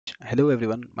Hello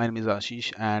everyone, my name is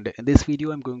Ashish and in this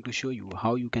video I'm going to show you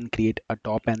how you can create a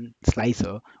top and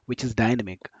slicer which is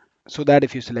dynamic so that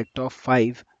if you select top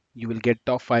 5 you will get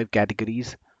top 5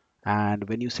 categories, and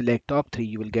when you select top 3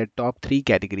 you will get top 3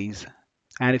 categories,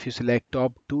 and if you select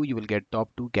top 2 you will get top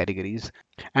 2 categories,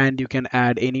 and you can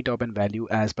add any top and value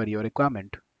as per your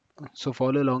requirement. So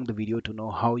follow along the video to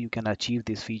know how you can achieve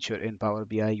this feature in Power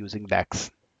BI using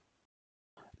DAX.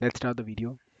 Let's start the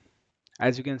video.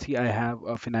 As you can see, I have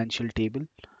a financial table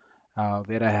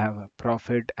where I have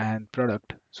profit and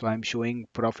product. So I'm showing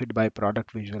profit by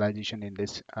product visualization in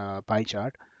this pie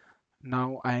chart.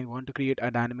 Now I want to create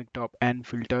a dynamic top and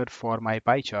filter for my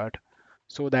pie chart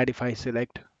so that if I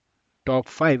select top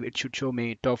 5, it should show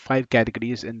me top 5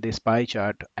 categories in this pie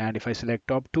chart. And if I select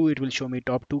top 2, it will show me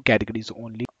top 2 categories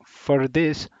only. For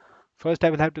this, first I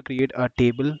will have to create a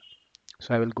table.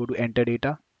 So I will go to enter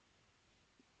data.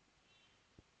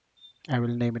 I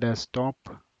will name it as top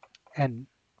n.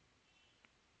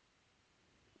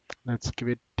 Let's give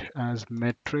it as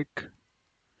metric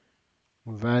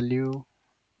value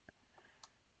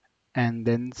and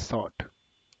then sort.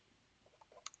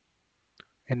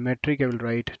 In metric, I will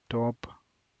write top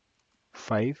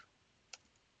 5.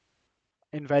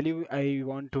 In value, I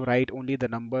want to write only the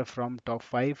number from top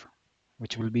 5,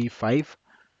 which will be 5.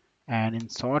 And in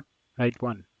sort, write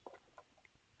 1.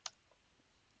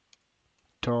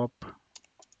 Top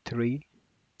 3,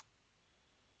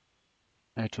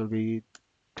 it will be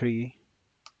 3.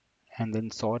 And then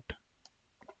sort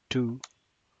 2.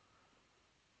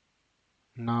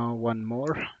 Now one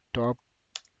more, top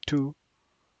 2,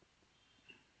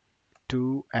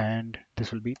 2, and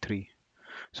this will be 3.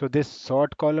 So this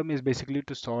sort column is basically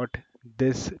to sort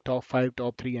this top 5,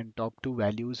 top 3, and top 2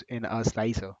 values in a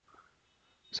slicer.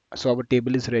 So our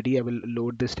table is ready. I will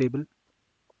load this table.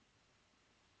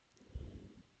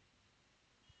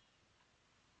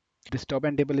 This top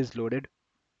and table is loaded.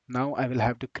 Now I will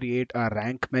have to create a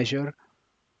rank measure.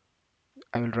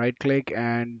 I will right click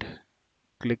and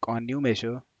click on new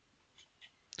measure.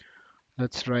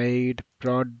 Let's write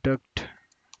product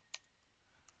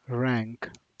rank.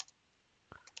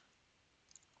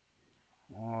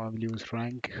 I will use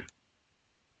rank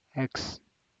X.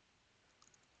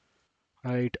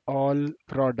 Write all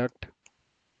product.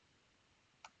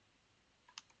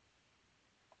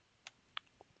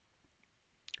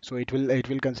 So it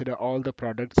will consider all the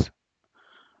products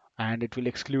and it will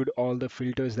exclude all the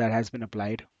filters that has been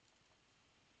applied.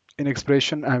 In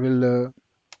expression, I will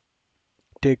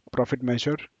take profit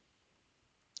measure.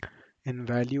 In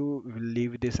value, we'll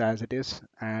leave this as it is,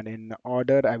 and in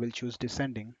order, I will choose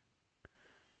descending.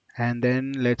 And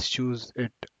then let's choose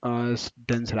it as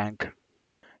dense rank.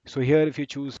 So here, if you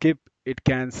choose skip, it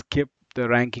can skip the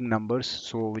ranking numbers,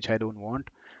 so which I don't want.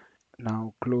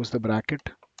 Now close the bracket.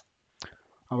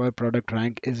 Our product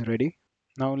rank is ready.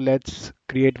 Now let's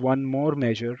create one more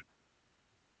measure,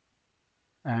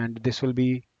 and this will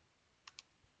be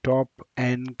top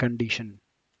n condition.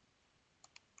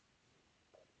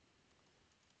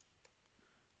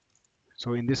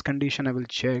 So in this condition, I will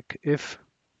check if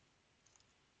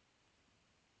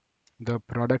the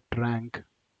product rank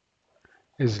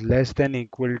is less than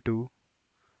equal to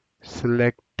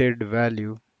selected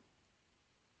value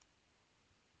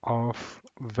of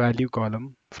value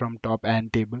column from top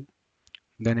and table,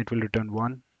 then it will return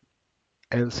 1,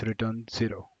 else return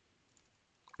 0.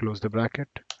 Close the bracket.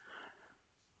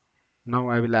 Now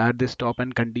I will add this top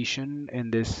and condition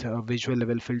in this visual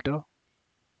level filter.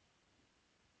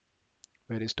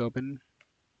 Where is top and?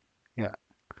 Yeah.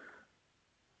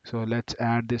 So let's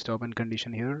add this top and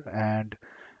condition here and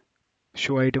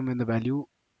show item when the value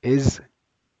is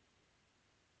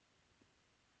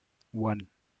 1.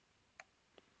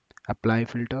 Apply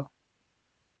filter.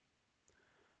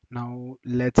 Now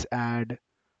let's add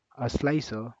a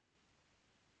slicer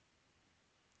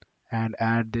and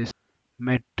add this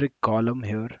metric column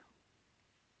here.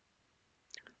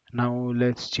 Now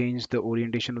let's change the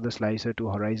orientation of the slicer to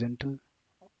horizontal,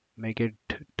 make it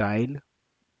tile.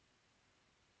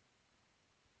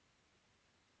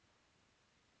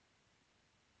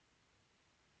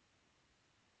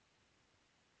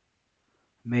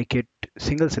 Make it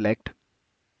single select.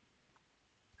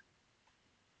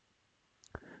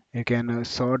 You can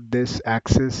sort this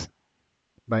axis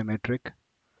by metric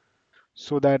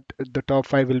so that the top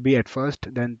 5 will be at first,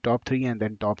 then top 3, and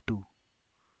then top 2.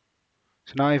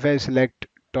 So now if I select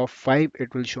top 5,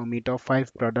 it will show me top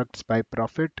 5 products by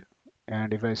profit.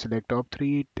 And if I select top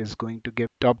 3, it is going to give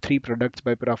top 3 products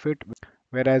by profit.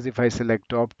 Whereas if I select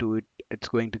top 2, it's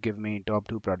going to give me top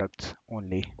 2 products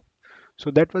only.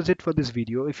 So that was it for this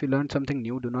video. If you learned something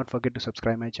new, do not forget to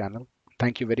subscribe my channel.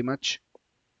 Thank you very much.